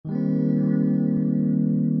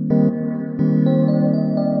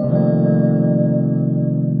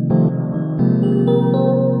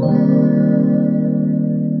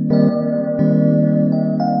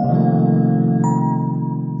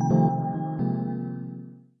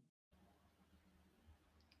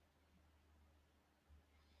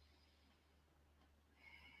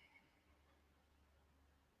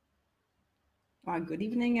Good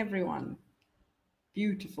evening, everyone.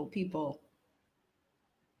 Beautiful people,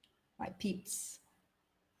 my peeps.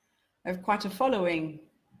 I have quite a following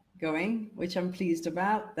going, which I'm pleased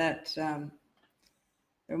about, that there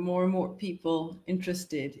are more and more people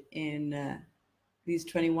interested in these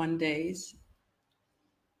 21 days.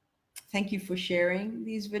 Thank you for sharing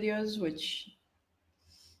these videos, which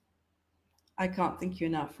I can't thank you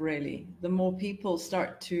enough, really. The more people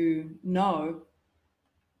start to know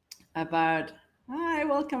about, hi,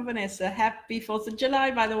 welcome, Vanessa. Happy 4th of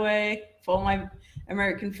July, by the way, for all my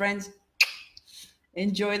American friends.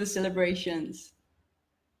 Enjoy the celebrations.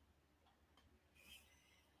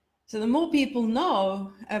 So the more people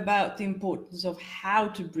know about the importance of how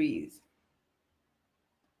to breathe,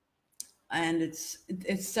 and it's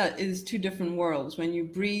two different worlds. When you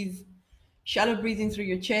breathe, shallow breathing through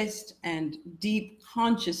your chest and deep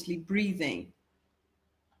consciously breathing,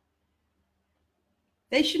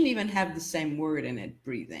 they shouldn't even have the same word in it,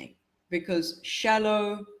 breathing, because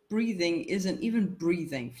shallow breathing isn't even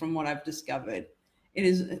breathing from what I've discovered.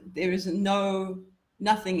 There is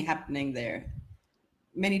nothing happening there.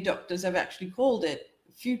 Many doctors have actually called it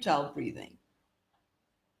futile breathing.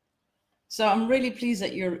 So I'm really pleased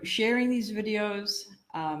that you're sharing these videos,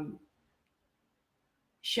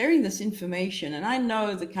 sharing this information. And I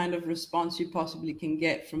know the kind of response you possibly can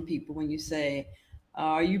get from people when you say,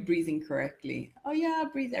 are you breathing correctly? Oh yeah, I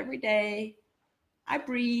breathe every day. I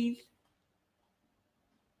breathe,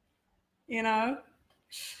 you know?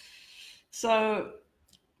 So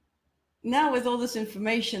now with all this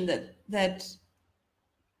information that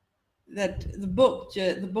the book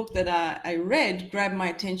that I read grabbed my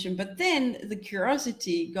attention, but then the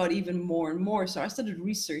curiosity got even more and more. So I started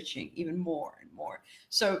researching even more and more.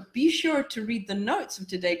 So be sure to read the notes of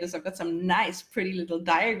today, because I've got some nice, pretty little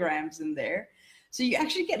diagrams in there. So you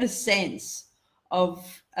actually get a sense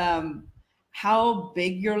of how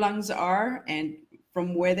big your lungs are, and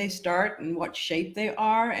from where they start and what shape they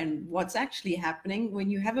are, and what's actually happening.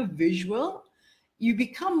 When you have a visual, you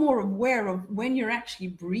become more aware of when you're actually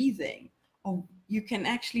breathing, or you can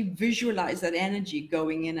actually visualize that energy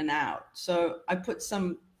going in and out. So I put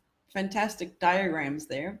some fantastic diagrams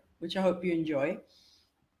there, which I hope you enjoy.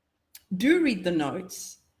 Do read the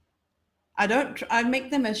notes. I make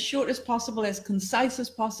them as short as possible, as concise as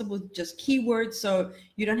possible, just keywords, so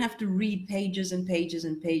you don't have to read pages and pages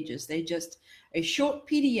and pages. They're just a short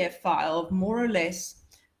PDF file of more or less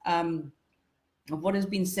of what has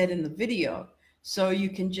been said in the video. So you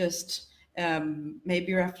can just,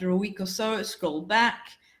 maybe after a week or so, scroll back,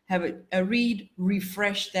 have a read,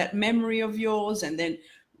 refresh that memory of yours, and then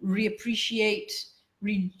reappreciate,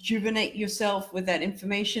 rejuvenate yourself with that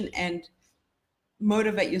information, and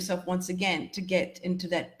motivate yourself once again to get into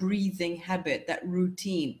that breathing habit, that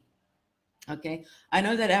routine. Okay. I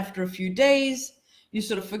know that after a few days, you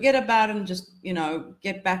sort of forget about it and just,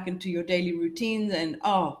 get back into your daily routines, and,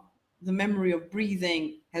 oh, the memory of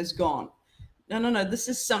breathing has gone. No. This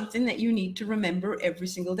is something that you need to remember every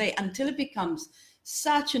single day until it becomes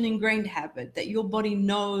such an ingrained habit that your body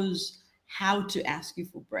knows how to ask you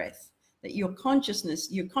for breath, that you're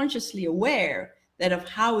consciously aware that of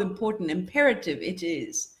how important, imperative it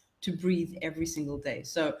is to breathe every single day.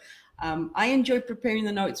 So I enjoy preparing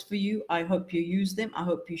the notes for you. I hope you use them. I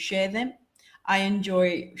hope you share them. I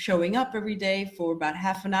enjoy showing up every day for about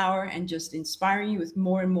half an hour and just inspiring you with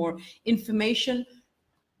more and more information,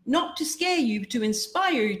 not to scare you, to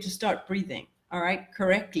inspire you to start breathing, all right,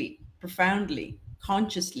 correctly, profoundly,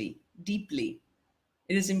 consciously, deeply.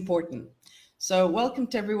 It is important. So welcome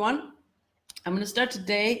to everyone. I'm going to start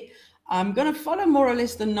today. I'm going to follow more or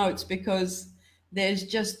less the notes, because there's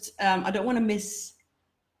just, I don't want to miss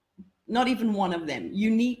not even one of them. You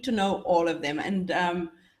need to know all of them. And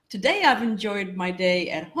today I've enjoyed my day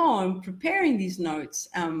at home preparing these notes,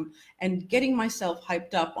 and getting myself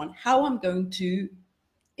hyped up on how I'm going to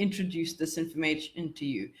introduce this information to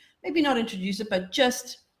you. Maybe not introduce it, but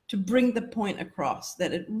just to bring the point across,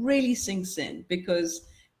 that it really sinks in, because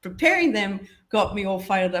preparing them got me all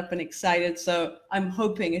fired up and excited. So I'm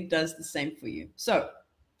hoping it does the same for you. So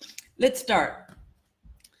let's start.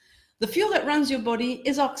 The fuel that runs your body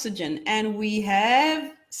is oxygen, and we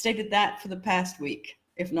have stated that for the past week,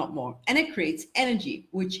 if not more. And it creates energy,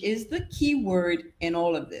 which is the key word in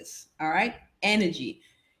all of this. All right, energy.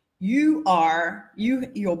 Your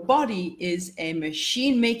body is a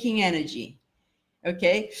machine making energy.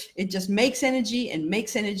 Okay, it just makes energy and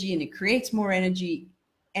makes energy, and it creates more energy.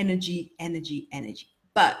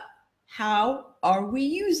 But how are we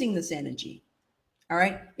using this energy? All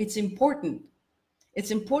right, it's important.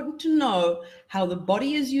 It's important to know how the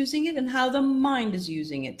body is using it and how the mind is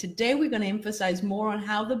using it. Today, we're going to emphasize more on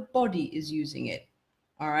how the body is using it.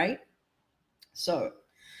 All right? So,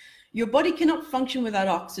 your body cannot function without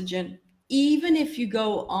oxygen. Even if you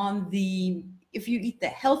go on if you eat the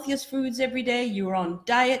healthiest foods every day, you're on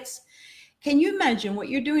diets. Can you imagine what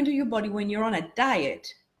you're doing to your body when you're on a diet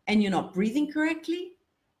and you're not breathing correctly?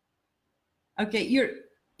 Okay, you're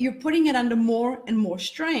putting it under more and more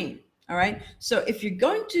strain. All right. So if you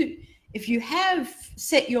have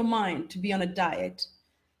set your mind to be on a diet,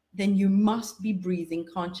 then you must be breathing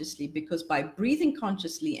consciously, because by breathing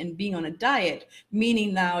consciously and being on a diet,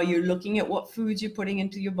 meaning now you're looking at what foods you're putting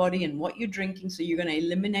into your body and what you're drinking. So you're going to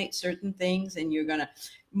eliminate certain things and you're going to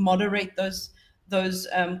moderate those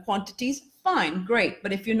quantities. Fine, great.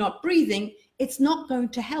 But if you're not breathing, it's not going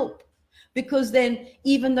to help. Because then,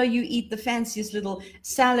 even though you eat the fanciest little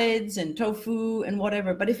salads and tofu and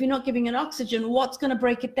whatever, but if you're not giving it oxygen, what's going to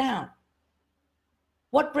break it down?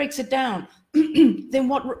 What breaks it down? Then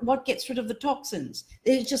what gets rid of the toxins?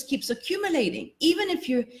 It just keeps accumulating. Even if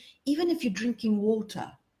you're drinking water,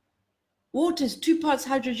 water is 2 parts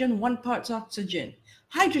hydrogen, 1 part oxygen.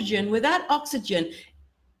 Hydrogen without oxygen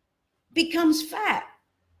becomes fat.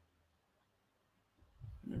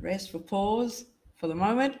 Rest for pause for the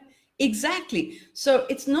moment. Exactly. So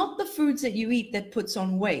it's not the foods that you eat that puts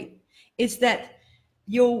on weight. It's that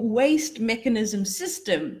your waste mechanism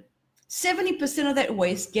system, 70% of that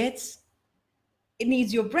waste it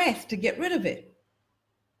needs your breath to get rid of it.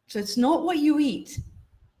 So it's not what you eat.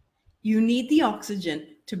 You need the oxygen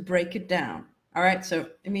to break it down. All right. So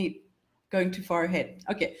going too far ahead.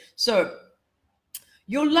 Okay. So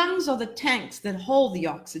your lungs are the tanks that hold the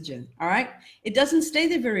oxygen. All right. It doesn't stay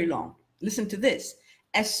there very long. Listen to this.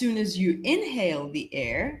 As soon as you inhale the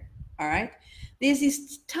air, all right, there's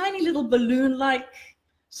this tiny little balloon-like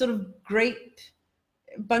sort of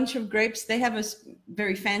bunch of grapes. They have a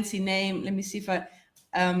very fancy name. Let me see if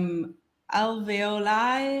alveoli.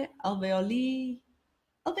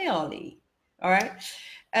 All right.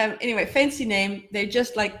 Anyway, fancy name.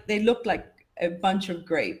 They look like a bunch of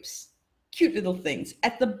grapes. Cute little things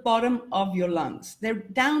at the bottom of your lungs. They're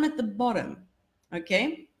down at the bottom.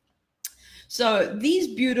 Okay. So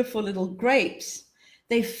these beautiful little grapes,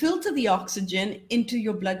 they filter the oxygen into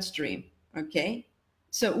your bloodstream, okay?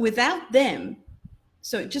 So without them,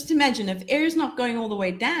 so just imagine if air is not going all the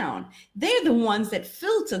way down, they're the ones that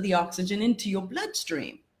filter the oxygen into your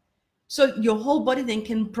bloodstream. So your whole body then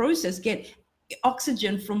can get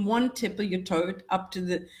oxygen from one tip of your toe up to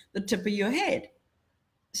the tip of your head.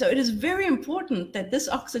 So it is very important that this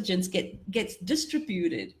oxygen gets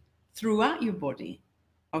distributed throughout your body,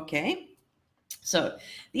 okay? So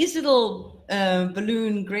these little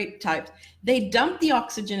balloon grape types, they dump the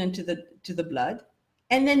oxygen into the blood,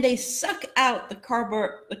 and then they suck out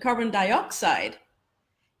the carbon dioxide,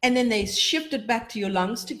 and then they shift it back to your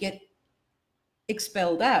lungs to get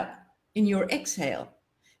expelled out in your exhale.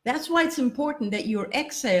 That's why it's important that your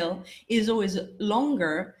exhale is always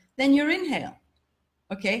longer than your inhale.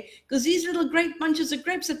 Okay, because these little great bunches of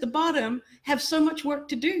grapes at the bottom have so much work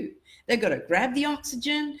to do. They've got to grab the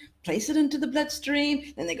oxygen, place it into the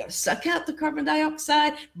bloodstream, then they got to suck out the carbon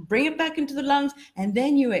dioxide, bring it back into the lungs, and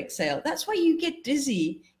then you exhale. That's why you get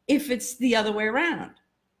dizzy if it's the other way around.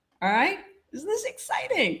 All right? Isn't this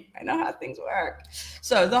exciting? I know how things work.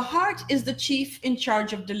 So the heart is the chief in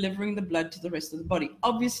charge of delivering the blood to the rest of the body.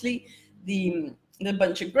 Obviously, the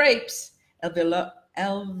bunch of grapes,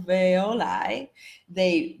 alveoli,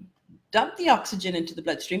 they dump the oxygen into the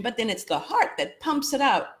bloodstream, but then it's the heart that pumps it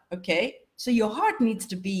out, okay? So your heart needs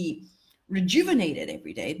to be rejuvenated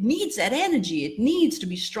every day. It needs that energy. It needs to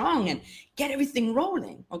be strong and get everything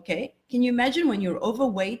rolling, okay? Can you imagine when you're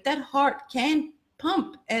overweight, that heart can't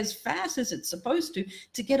pump as fast as it's supposed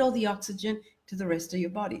to get all the oxygen to the rest of your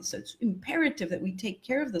body. So it's imperative that we take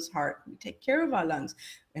care of this heart, we take care of our lungs,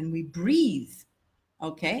 and we breathe,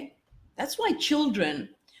 okay? That's why children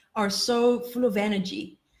are so full of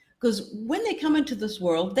energy, because when they come into this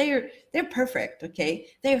world, they're perfect, okay?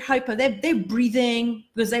 They're hyper, they're breathing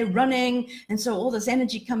because they're running, and so all this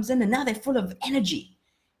energy comes in, and now they're full of energy.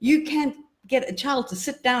 You can't get a child to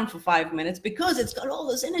sit down for 5 minutes because it's got all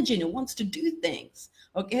this energy and it wants to do things,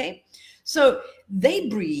 okay? So they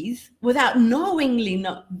breathe without knowingly,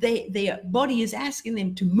 their body is asking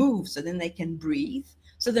them to move so then they can breathe.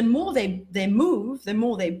 So the more they move, the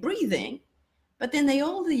more they're breathing. But then the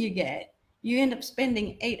older you get, you end up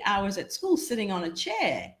spending 8 hours at school sitting on a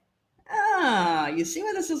chair. You see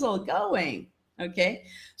where this is all going, okay?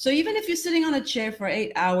 So even if you're sitting on a chair for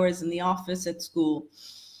 8 hours in the office at school,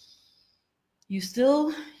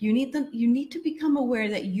 you need to become aware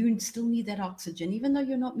that you still need that oxygen, even though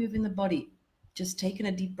you're not moving the body. Just taking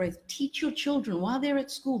a deep breath. Teach your children while they're at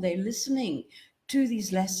school, they're listening to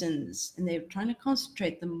these lessons and they're trying to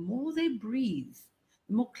concentrate. The more they breathe,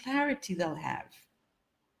 the more clarity they'll have.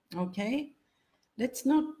 Okay? Let's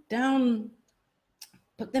not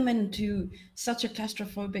put them into such a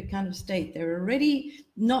claustrophobic kind of state. They're already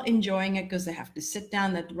not enjoying it because they have to sit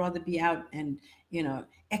down. They'd rather be out and,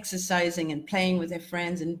 exercising and playing with their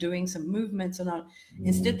friends and doing some movements and all.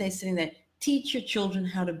 Instead, they're sitting there. Teach your children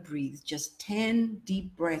how to breathe. Just 10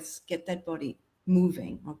 deep breaths. Get that body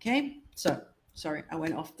moving, okay? So, sorry, I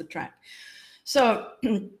went off the track. So,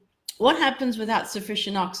 what happens without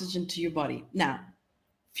sufficient oxygen to your body? Now,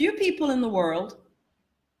 few people in the world,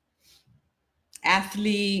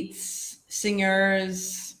 athletes,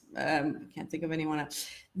 singers, can't think of anyone else,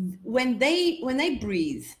 when they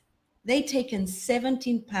breathe, they take in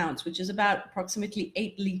 17 pounds, which is about approximately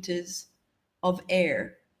 8 liters of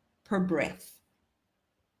air per breath.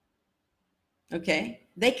 Okay?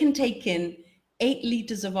 They can take in 8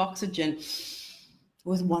 liters of oxygen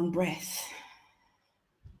with one breath.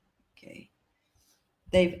 Okay?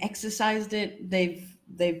 They've exercised it. They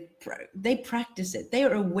practice it. They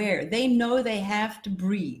are aware. They know they have to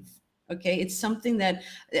breathe. Okay, it's something that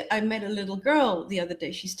I met a little girl the other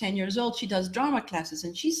day. She's 10 years old. She does drama classes,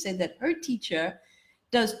 and she said that her teacher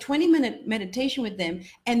does 20-minute meditation with them,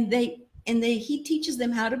 and he teaches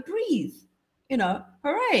them how to breathe.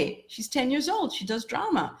 Hooray! She's 10 years old. She does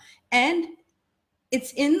drama, and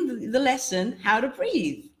it's in the lesson how to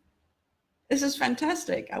breathe. This is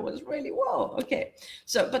fantastic. I was really, whoa. Okay.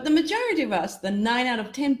 So, but the majority of us, the 9 out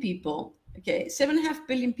of 10 people, okay, 7.5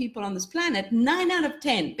 billion people on this planet, 9 out of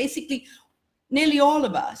 10, basically nearly all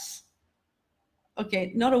of us,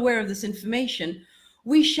 okay, not aware of this information,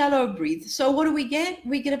 we shallow breathe. So what do we get?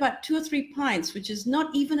 We get about 2 or 3 pints, which is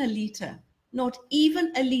not even a liter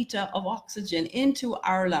of oxygen into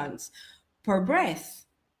our lungs per breath.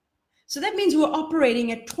 So that means we're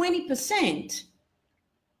operating at 20%.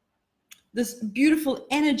 This beautiful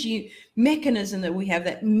energy mechanism that we have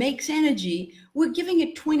that makes energy, we're giving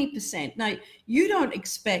it 20%. Now, you don't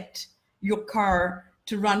expect your car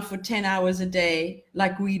to run for 10 hours a day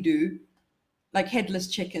like we do, like headless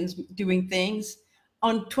chickens doing things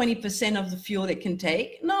on 20% of the fuel it can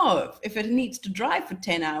take. No, if it needs to drive for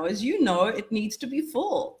 10 hours, it needs to be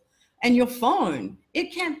full. And your phone,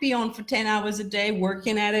 it can't be on for 10 hours a day,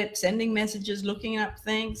 working at it, sending messages, looking up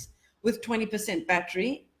things with 20%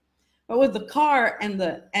 battery. But with the car and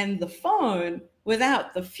the phone,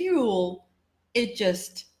 without the fuel, it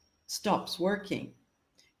just stops working.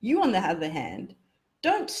 You, on the other hand,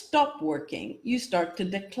 don't stop working. You start to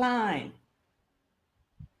decline.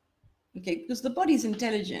 Okay, because the body's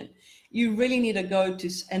intelligent. You really need to go to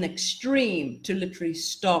an extreme to literally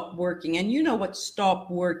stop working. And you know what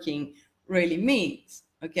stop working really means,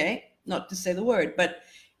 okay? Not to say the word, but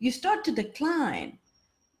you start to decline.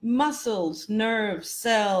 Muscles, nerves,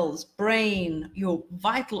 cells, brain, your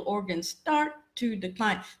vital organs start to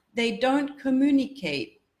decline. They don't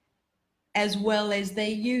communicate as well as they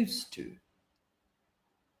used to.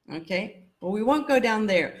 Okay? Well, we won't go down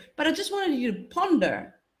there. But I just wanted you to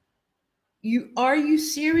ponder. Are you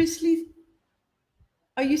seriously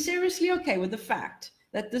okay with the fact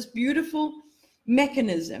that this beautiful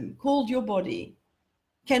mechanism called your body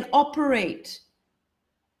can operate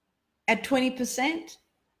at 20%?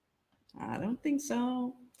 I don't think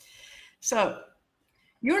so. So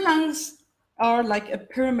your lungs are like a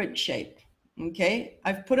pyramid shape. Okay,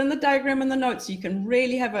 I've put in the diagram in the notes so you can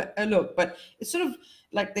really have a look, but it's sort of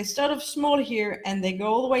like they start off small here and they go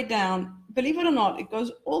all the way down. Believe it or not, it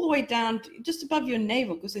goes all the way down to just above your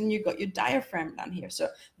navel, because then you've got your diaphragm down here. So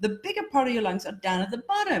the bigger part of your lungs are down at the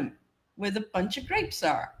bottom where the bunch of grapes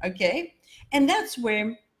are. Okay, and that's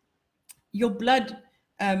where your blood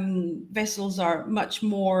vessels are much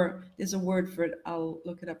more, there's a word for it, I'll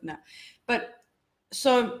look it up now. But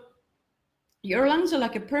so your lungs are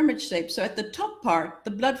like a pyramid shape. So at the top part,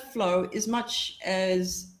 the blood flow is much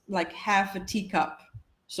as like half a teacup,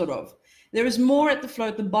 sort of. There is more at the flow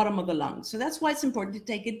at the bottom of the lungs. So that's why it's important to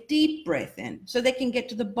take a deep breath in so they can get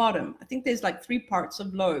to the bottom. I think there's like 3 parts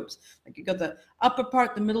of lobes. Like you got the upper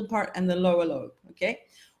part, the middle part, and the lower lobe, okay?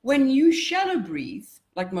 When you shallow breathe,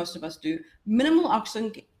 like most of us do, minimal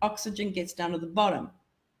oxygen gets down to the bottom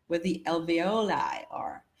where the alveoli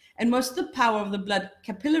are. And most of the power of the blood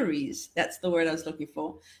capillaries, that's the word I was looking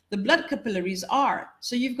for, the blood capillaries are.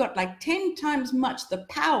 So you've got like 10 times much the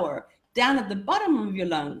power down at the bottom of your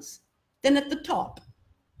lungs than at the top.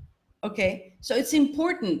 Okay, so it's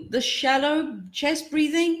important. The shallow chest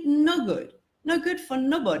breathing, no good. No good for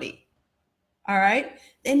nobody. All right.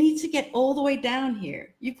 They need to get all the way down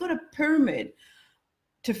here. You've got a pyramid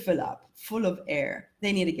to fill up full of air.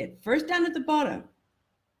 They need to get first down at the bottom.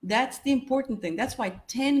 That's the important thing. That's why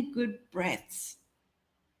 10 good breaths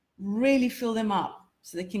really fill them up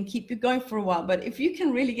so they can keep you going for a while. But if you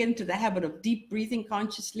can really get into the habit of deep breathing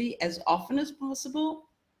consciously as often as possible.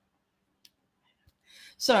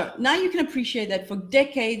 So now you can appreciate that for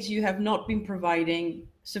decades you have not been providing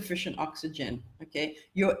sufficient oxygen. Okay,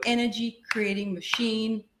 your energy creating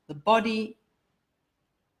machine, the body,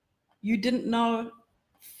 you didn't know,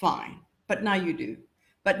 fine, but now you do.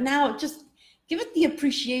 But now just give it the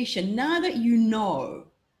appreciation now that you know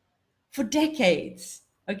for decades.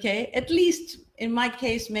 Okay, at least in my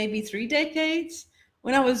case, maybe 3 decades.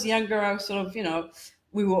 When I was younger, I was sort of,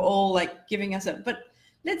 we were all like giving us up, but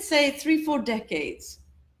let's say 3-4 decades,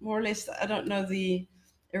 more or less. I don't know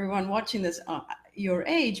everyone watching this your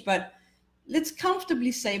age, but let's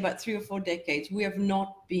comfortably say about 3 or 4 decades, we have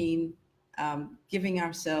not been giving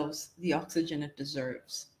ourselves the oxygen it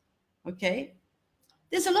deserves. Okay,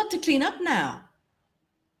 there's a lot to clean up now,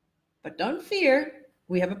 but don't fear,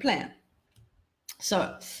 we have a plan.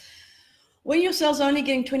 So when your cells are only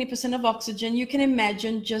getting 20% of oxygen, you can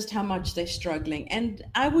imagine just how much they're struggling. And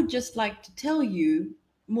I would just like to tell you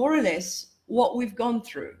more or less what we've gone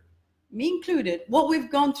through, me included, what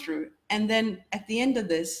we've gone through. And then at the end of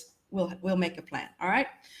this, we'll make a plan. All right.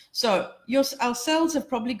 So our cells have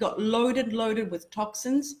probably got loaded with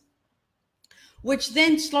toxins, which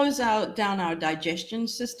then slows down our digestion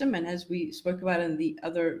system. And as we spoke about in the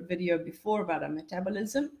other video before about our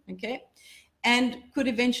metabolism, okay, and could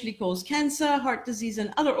eventually cause cancer, heart disease,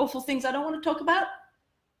 and other awful things I don't want to talk about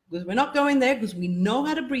because we're not going there because we know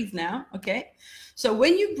how to breathe now, okay? So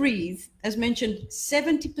when you breathe, as mentioned,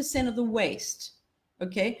 70% of the waste,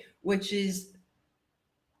 okay, which is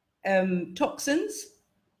toxins,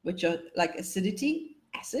 which are like acidity,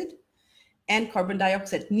 acid, and carbon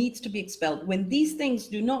dioxide needs to be expelled. When these things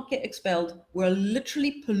do not get expelled, we're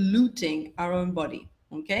literally polluting our own body,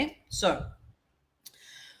 okay? So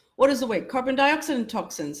what is the way? Carbon dioxide and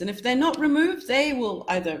toxins. And if they're not removed, they will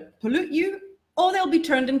either pollute you or they'll be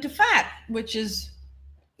turned into fat, which is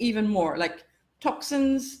even more like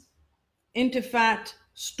toxins into fat,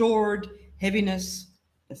 stored, heaviness,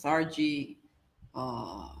 lethargy.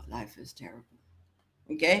 Oh, life is terrible.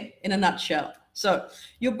 Okay, in a nutshell. So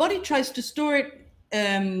your body tries to store it.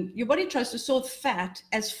 Your body tries to store fat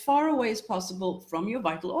as far away as possible from your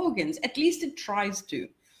vital organs. At least it tries to.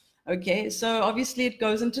 Okay, so obviously it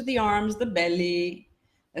goes into the arms, the belly.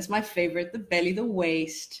 That's my favorite. The belly, the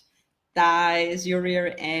waist, thighs, your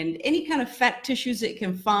rear end, any kind of fat tissues it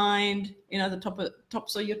can find. The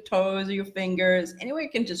tops of your toes or your fingers. Anywhere you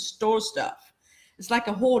can just store stuff. It's like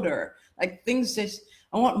a hoarder. Like things just,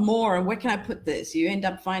 I want more, and where can I put this? You end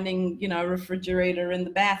up finding, a refrigerator in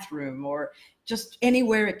the bathroom or just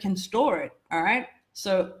anywhere it can store it. All right.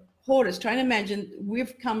 So hoarders, trying to imagine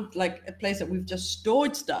we've come to like a place that we've just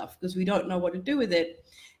stored stuff because we don't know what to do with it.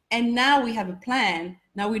 And now we have a plan.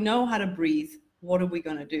 Now we know how to breathe. What are we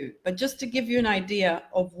going to do? But just to give you an idea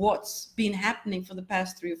of what's been happening for the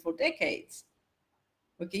past 3 or 4 decades.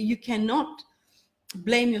 Okay. You cannot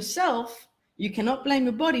blame yourself. You cannot blame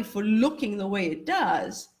your body for looking the way it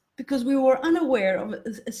does because we were unaware of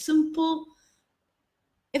a simple.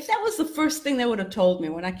 If that was the first thing they would have told me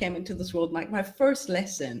when I came into this world, my first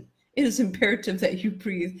lesson, it is imperative that you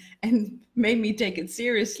breathe, and made me take it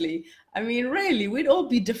seriously. I mean, really, we'd all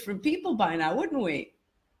be different people by now, wouldn't we?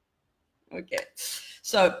 Okay.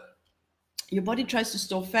 So your body tries to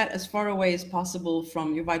store fat as far away as possible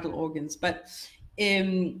from your vital organs. But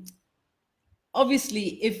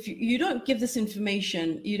obviously, if you don't give this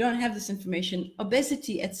information, you don't have this information,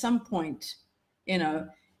 obesity at some point,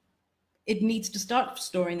 it needs to start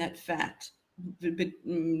storing that fat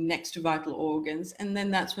next to vital organs. And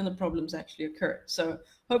then that's when the problems actually occur. So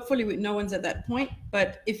hopefully no one's at that point.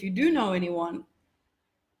 But if you do know anyone,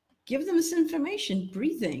 give them this information,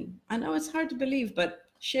 breathing. I know it's hard to believe, but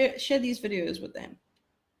share these videos with them.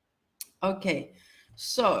 Okay,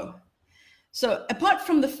 so apart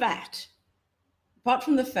from the fat,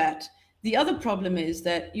 the other problem is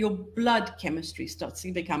that your blood chemistry starts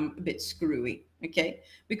to become a bit screwy, okay?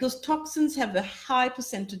 Because toxins have a high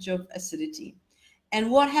percentage of acidity.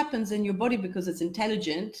 And what happens in your body, because it's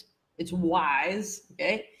intelligent, it's wise,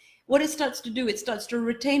 okay? What it starts to do, it starts to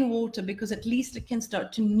retain water because at least it can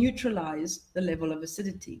start to neutralize the level of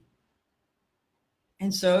acidity.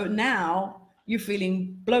 And so now you're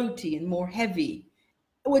feeling bloaty and more heavy,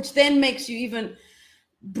 which then makes you even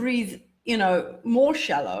breathe more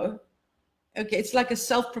shallow. Okay, it's like a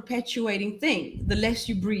self-perpetuating thing. The less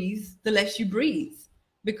you breathe, the less you breathe.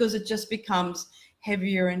 because it just becomes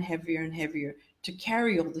heavier and heavier and heavier to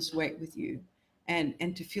carry all this weight with you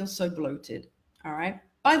and to feel so bloated. All right.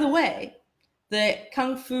 By the way, the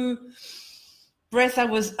Kung Fu breath I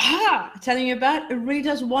was telling you about, it really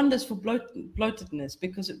does wonders for bloatedness,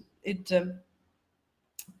 because it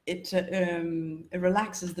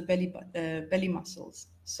relaxes the belly muscles.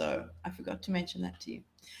 So I forgot to mention that to you.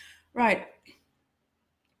 Right.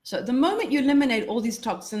 So the moment you eliminate all these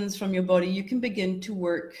toxins from your body, you can begin to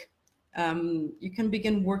work. You can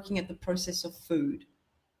begin working at the process of food.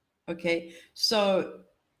 Okay. So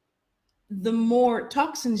the more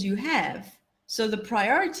toxins you have, so the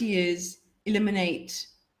priority is eliminate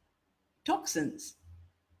toxins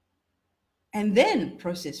and then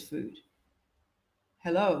process food.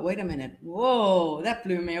 Hello, wait a minute. Whoa, that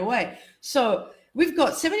blew me away. So we've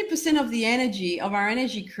got 70% of the energy, of our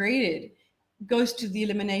energy created, goes to the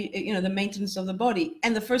the maintenance of the body.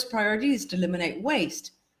 And the first priority is to eliminate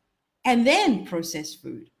waste and then process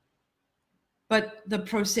food. But the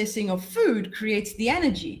processing of food creates the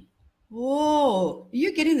energy. Whoa, are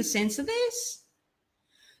you getting the sense of this?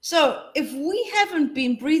 So if we haven't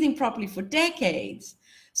been breathing properly for decades,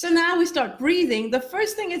 so now we start breathing, the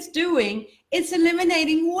first thing it's doing, it's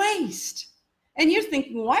eliminating waste. And you're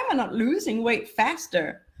thinking, why am I not losing weight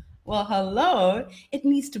faster? Well, hello, it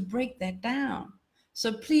needs to break that down.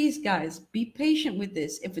 So please, guys, be patient with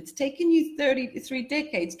this. If it's taken you 33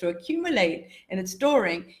 decades to accumulate and it's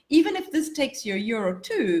storing, even if this takes you a year or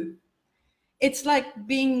two, it's like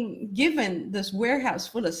being given this warehouse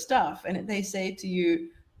full of stuff and they say to you,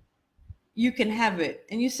 you can have it.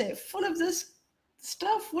 And you say, full of this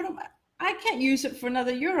stuff? What am I can't use it for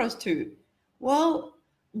another year or two. Well,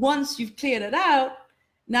 once you've cleared it out,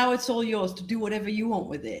 now it's all yours to do whatever you want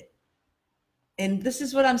with it. And this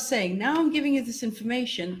is what I'm saying. Now I'm giving you this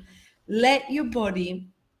information. Let your body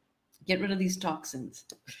get rid of these toxins.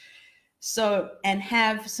 So, and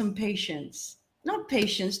have some patience. Not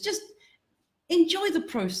patience, just enjoy the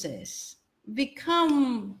process.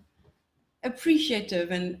 Become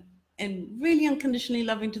appreciative and really unconditionally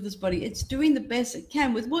loving to this body. It's doing the best it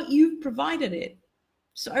can with what you've provided it.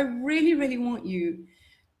 So I really, really want you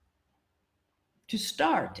to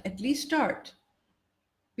start, at least start.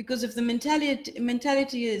 Because if the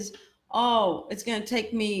mentality is, oh, it's going to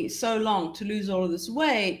take me so long to lose all of this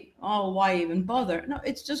weight, oh, why even bother? No,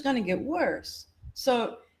 it's just going to get worse.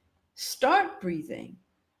 So start breathing.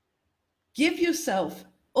 Give yourself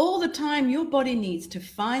all the time your body needs to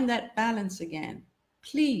find that balance again.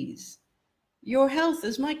 Please. Your health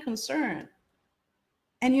is my concern.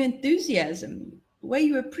 And your enthusiasm, the way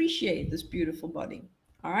you appreciate this beautiful body.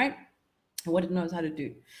 All right? And what it knows how to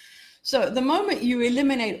do. So the moment you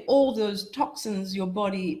eliminate all those toxins, your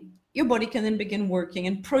body can then begin working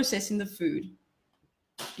and processing the food.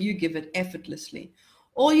 You give it effortlessly.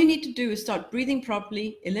 All you need to do is start breathing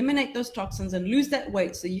properly, eliminate those toxins and lose that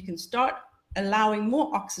weight so you can start allowing more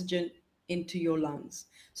oxygen into your lungs.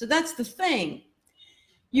 So that's the thing.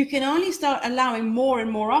 You can only start allowing more and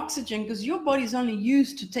more oxygen because your body's only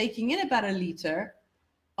used to taking in about 1 liter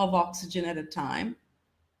of oxygen at a time.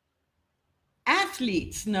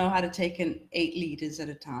 Athletes know how to take in 8 liters at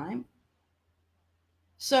a time.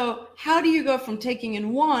 So how do you go from taking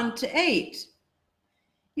in 1 to 8?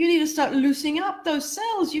 You need to start loosening up those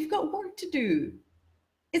cells. You've got work to do.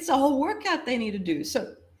 It's a whole workout they need to do.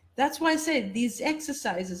 So that's why I say these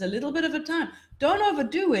exercises, a little bit of a time. Don't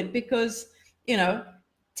overdo it because,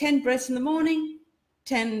 10 breaths in the morning,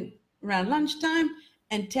 10 around lunchtime,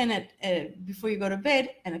 and 10 before you go to bed,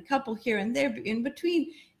 and a couple here and there in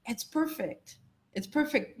between. It's perfect. It's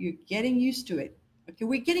perfect. You're getting used to it. Okay,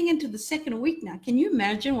 we're getting into the second week now. Can you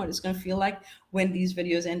imagine what it's going to feel like when these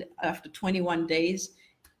videos end after 21 days?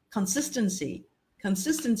 Consistency.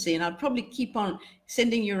 And I'll probably keep on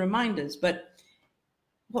sending you reminders, but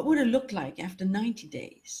what would it look like after 90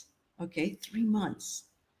 days? Okay, 3 months,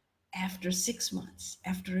 after 6 months,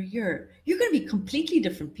 after a year? You're going to be completely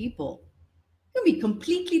different people. You're going to be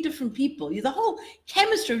completely different people. The whole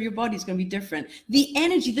chemistry of your body is going to be different. The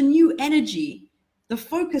energy, the new energy, the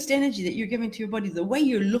focused energy that you're giving to your body, the way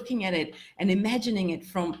you're looking at it and imagining it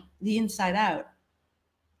from the inside out.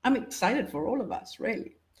 I'm excited for all of us,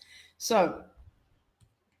 really. So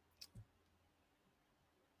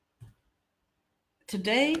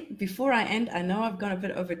today, before I end, I know I've gone a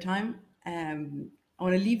bit over time. I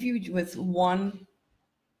want to leave you with one.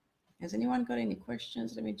 Has anyone got any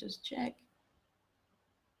questions? Let me just check.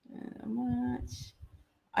 Much.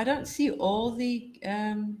 I don't see all the.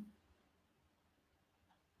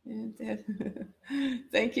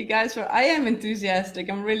 Thank you guys I am enthusiastic.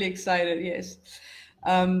 I'm really excited. Yes.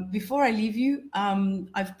 Before I leave you,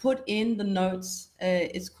 I've put in the notes.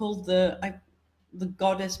 It's called the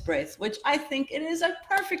goddess breath, which I think it is a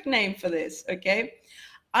perfect name for this. Okay,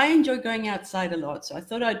 I enjoy going outside a lot, so I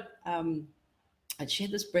thought I'd share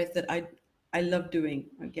this breath that I love doing.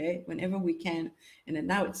 Okay, whenever we can, and then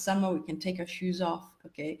now it's summer, we can take our shoes off.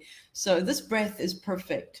 Okay, so this breath is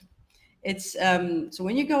perfect. It's so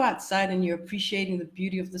when you go outside and you're appreciating the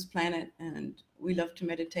beauty of this planet, and we love to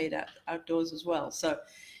meditate outdoors as well. So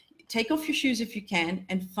take off your shoes if you can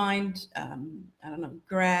and find I don't know,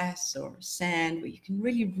 grass or sand where you can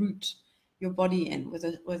really root your body in with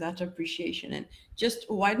that appreciation, and just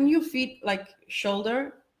widen your feet like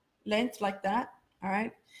shoulder length like that. All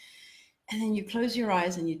right, and then you close your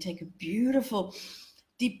eyes and you take a beautiful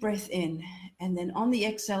deep breath in, and then on the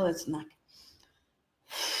exhale it's like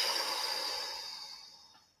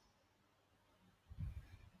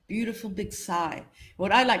beautiful big sigh.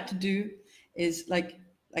 What I like to do is like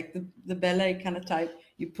the ballet kind of type.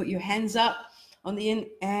 You put your hands up on the in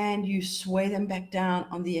and you sway them back down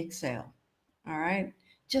on the exhale. All right.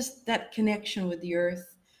 Just that connection with the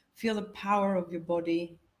earth. Feel the power of your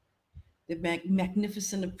body, the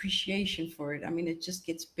magnificent appreciation for it. I mean, it just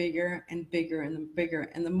gets bigger and bigger and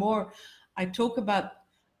bigger. And the more I talk about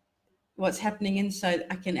what's happening inside,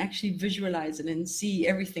 I can actually visualize it and see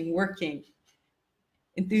everything working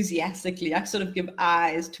enthusiastically. I sort of give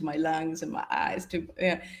eyes to my lungs and my eyes to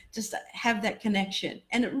just have that connection,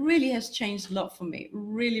 and it really has changed a lot for me. It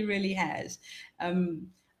really, really has.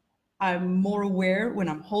 I'm more aware when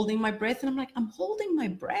I'm holding my breath, and I'm like, I'm holding my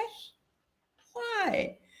breath.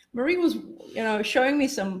 Why? Marie was, showing me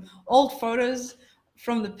some old photos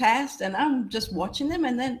from the past, and I'm just watching them,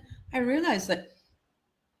 and then I realized that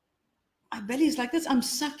my belly's like this. I'm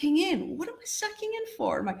sucking in. What am I sucking in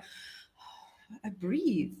for? I'm like, I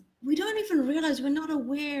breathe. We don't even realize, we're not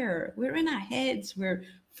aware. We're in our heads. We're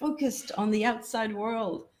focused on the outside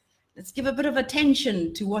world. Let's give a bit of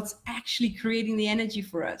attention to what's actually creating the energy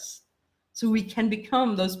for us so we can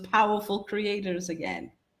become those powerful creators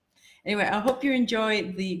again. Anyway, I hope you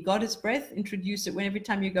enjoy the goddess breath. Introduce it every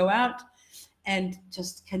time you go out, and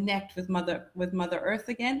just connect with Mother Earth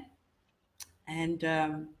again. And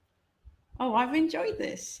I've enjoyed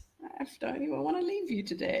this. I don't even want to leave you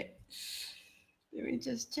today. Let me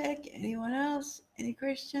just check. Anyone else? Any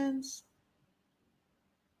questions?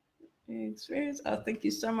 Any experience? Oh, thank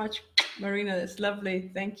you so much, Marina. That's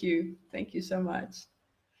lovely. Thank you. Thank you so much.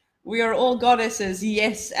 We are all goddesses.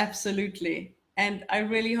 Yes, absolutely. And I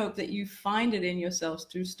really hope that you find it in yourselves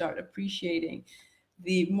to start appreciating.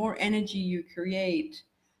 The more energy you create,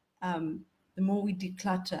 the more we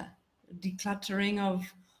declutter. Decluttering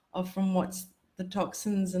of from what's the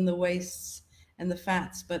toxins and the wastes and the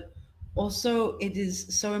fats, but also it is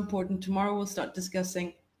so important. Tomorrow we'll start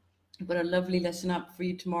discussing. I've got a lovely lesson up for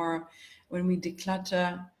you tomorrow when we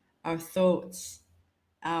declutter our thoughts.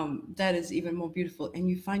 That is even more beautiful, and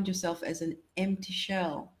you find yourself as an empty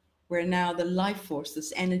shell where now the life force,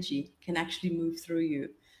 this energy, can actually move through you.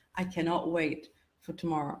 I cannot wait for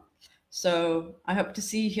tomorrow. So I hope to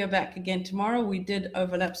see you here back again tomorrow. We did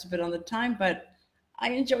overlap a bit on the time, but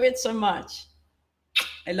I enjoy it so much.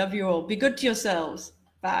 I love you all. Be good to yourselves.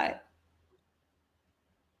 Bye.